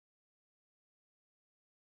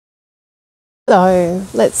So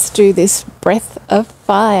let's do this breath of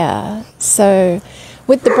fire. So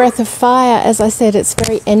with the breath of fire, as I said, it's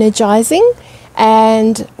very energizing.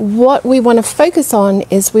 And what we want to focus on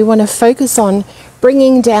is we want to focus on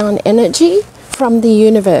bringing down energy from the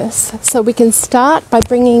universe. So we can start by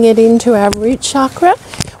bringing it into our root chakra.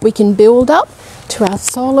 We can build up to our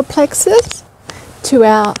solar plexus, to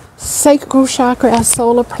our sacral chakra, our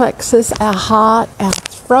solar plexus, our heart, our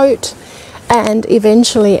throat, and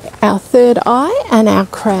eventually our third eye and our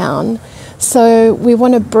crown. So we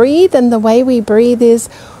want to breathe, and the way we breathe is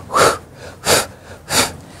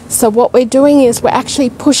so what we're doing is we're actually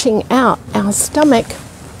pushing out our stomach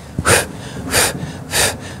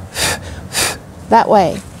that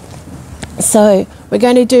way. So we're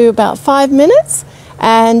going to do about 5 minutes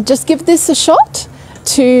and just give this a shot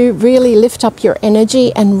to really lift up your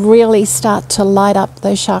energy and really start to light up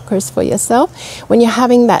those chakras for yourself when you're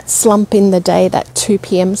having that slump in the day, that 2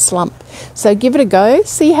 p.m. slump. So give it a go,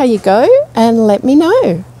 see how you go, and let me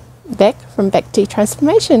know. Bec from Bec D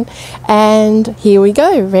Transformation. And here we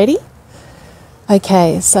go. Ready?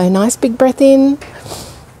 Okay, so nice big breath in.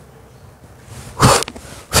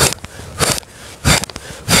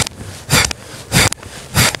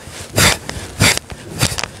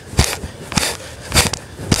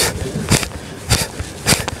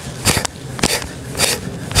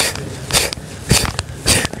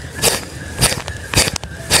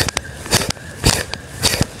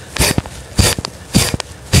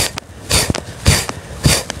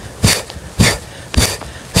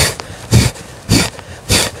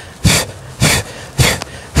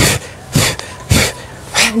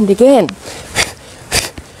 And again.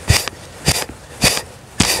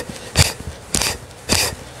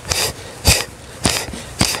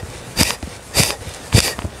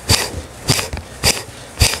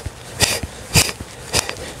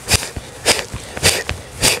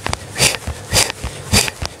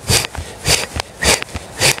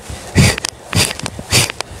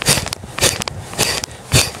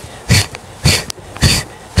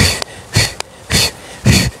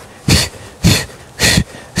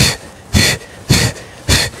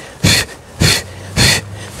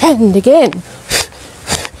 And again.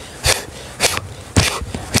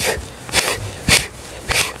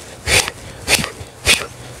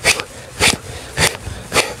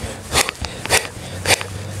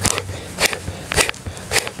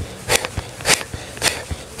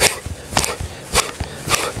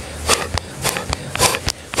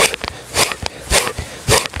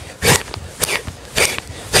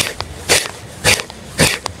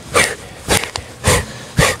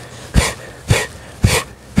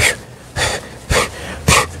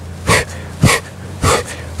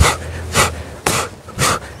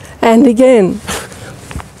 And again.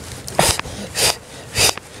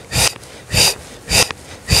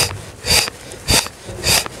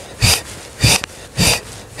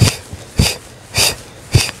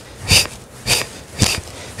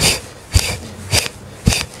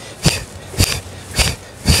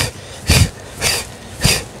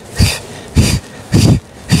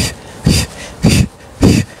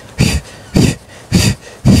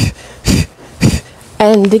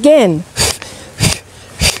 And again.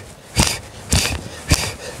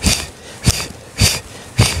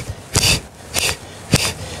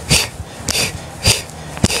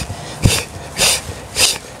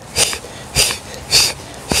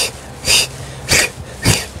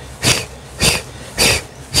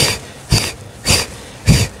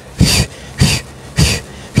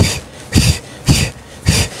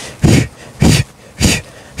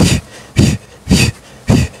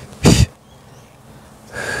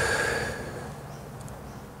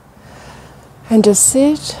 And just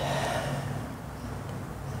sit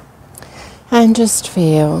and just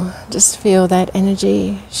feel that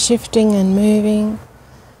energy shifting and moving.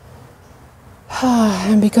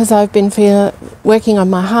 And because I've been working on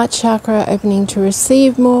my heart chakra, opening to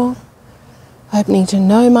receive more, opening to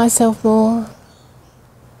know myself more,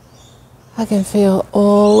 I can feel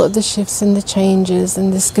all of the shifts and the changes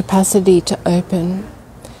and this capacity to open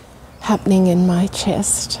happening in my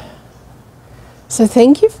chest. So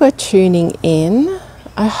thank you for tuning in.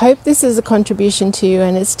 I hope this is a contribution to you,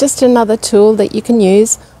 and it's just another tool that you can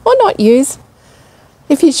use or not use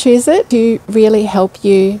if you choose it to really help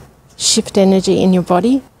you shift energy in your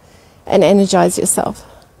body and energize yourself.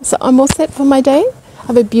 So I'm all set for my day.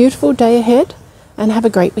 Have a beautiful day ahead and have a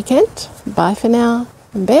great weekend. Bye for now.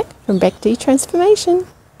 I'm Bec from Bec D Transformation.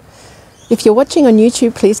 If you're watching on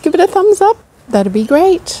YouTube, please give it a thumbs up. That'd be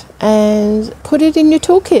great. And put it in your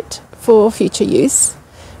toolkit for future use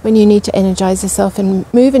when you need to energize yourself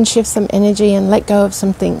and move and shift some energy and let go of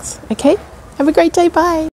some things. Okay? Have a great day.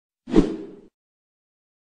 Bye.